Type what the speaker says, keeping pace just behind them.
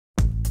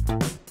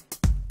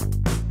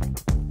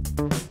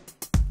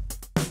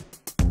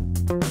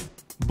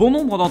Bon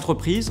nombre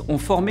d'entreprises ont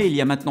formé il y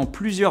a maintenant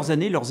plusieurs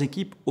années leurs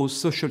équipes au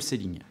social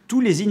selling.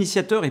 Tous les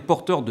initiateurs et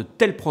porteurs de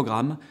tels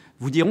programmes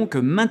vous diront que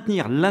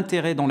maintenir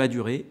l'intérêt dans la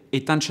durée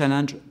est un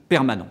challenge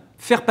permanent.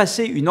 Faire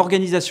passer une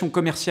organisation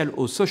commerciale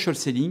au social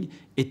selling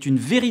est une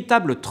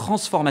véritable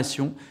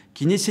transformation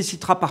qui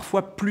nécessitera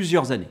parfois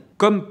plusieurs années.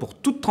 Comme pour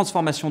toute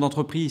transformation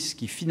d'entreprise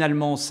qui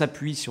finalement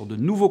s'appuie sur de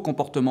nouveaux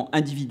comportements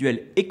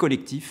individuels et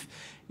collectifs,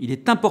 il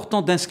est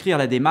important d'inscrire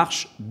la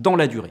démarche dans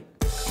la durée.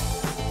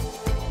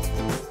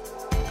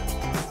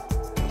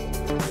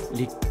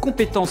 Les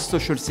compétences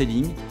social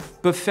selling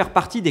peuvent faire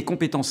partie des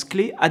compétences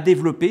clés à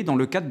développer dans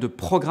le cadre de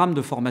programmes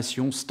de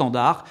formation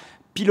standards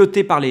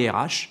pilotés par les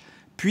RH,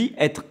 puis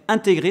être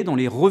intégrées dans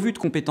les revues de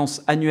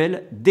compétences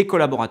annuelles des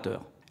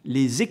collaborateurs.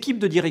 Les équipes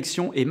de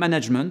direction et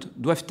management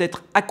doivent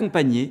être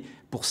accompagnées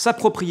pour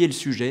s'approprier le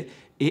sujet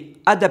et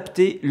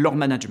adapter leur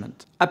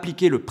management.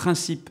 Appliquer le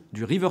principe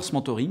du reverse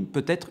mentoring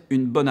peut être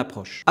une bonne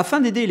approche. Afin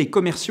d'aider les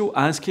commerciaux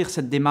à inscrire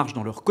cette démarche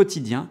dans leur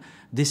quotidien,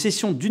 des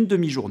sessions d'une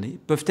demi-journée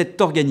peuvent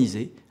être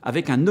organisées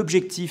avec un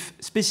objectif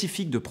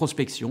spécifique de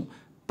prospection,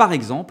 par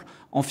exemple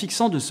en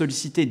fixant de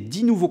solliciter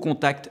 10 nouveaux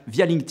contacts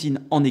via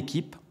LinkedIn en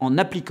équipe en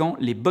appliquant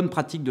les bonnes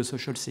pratiques de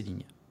social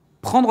selling.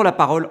 Prendre la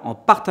parole en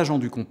partageant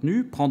du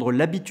contenu, prendre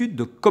l'habitude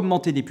de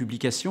commenter des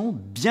publications,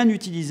 bien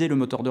utiliser le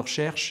moteur de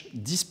recherche,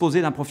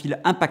 disposer d'un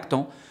profil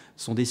impactant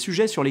sont des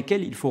sujets sur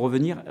lesquels il faut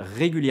revenir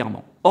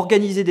régulièrement.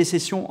 Organiser des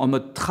sessions en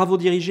mode travaux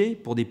dirigés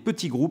pour des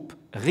petits groupes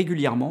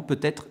régulièrement peut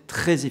être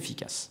très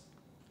efficace.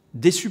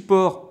 Des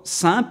supports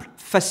simples,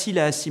 faciles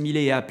à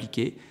assimiler et à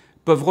appliquer,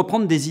 peuvent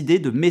reprendre des idées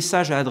de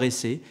messages à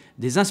adresser,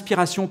 des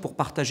inspirations pour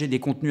partager des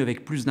contenus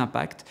avec plus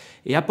d'impact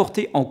et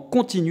apporter en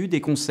continu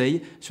des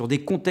conseils sur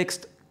des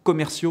contextes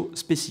commerciaux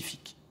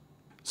spécifiques.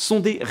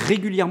 Sonder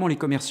régulièrement les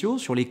commerciaux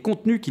sur les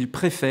contenus qu'ils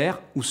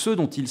préfèrent ou ceux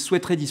dont ils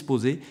souhaiteraient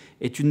disposer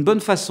est une bonne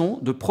façon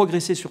de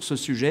progresser sur ce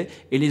sujet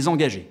et les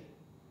engager.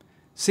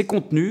 Ces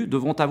contenus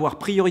devront avoir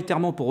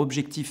prioritairement pour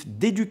objectif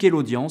d'éduquer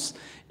l'audience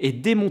et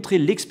démontrer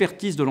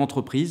l'expertise de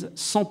l'entreprise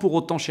sans pour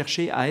autant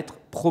chercher à être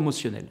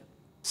promotionnel.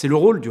 C'est le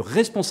rôle du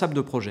responsable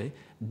de projet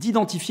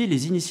d'identifier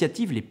les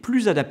initiatives les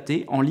plus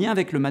adaptées en lien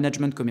avec le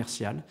management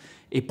commercial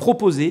et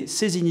proposer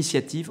ces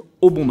initiatives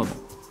au bon moment.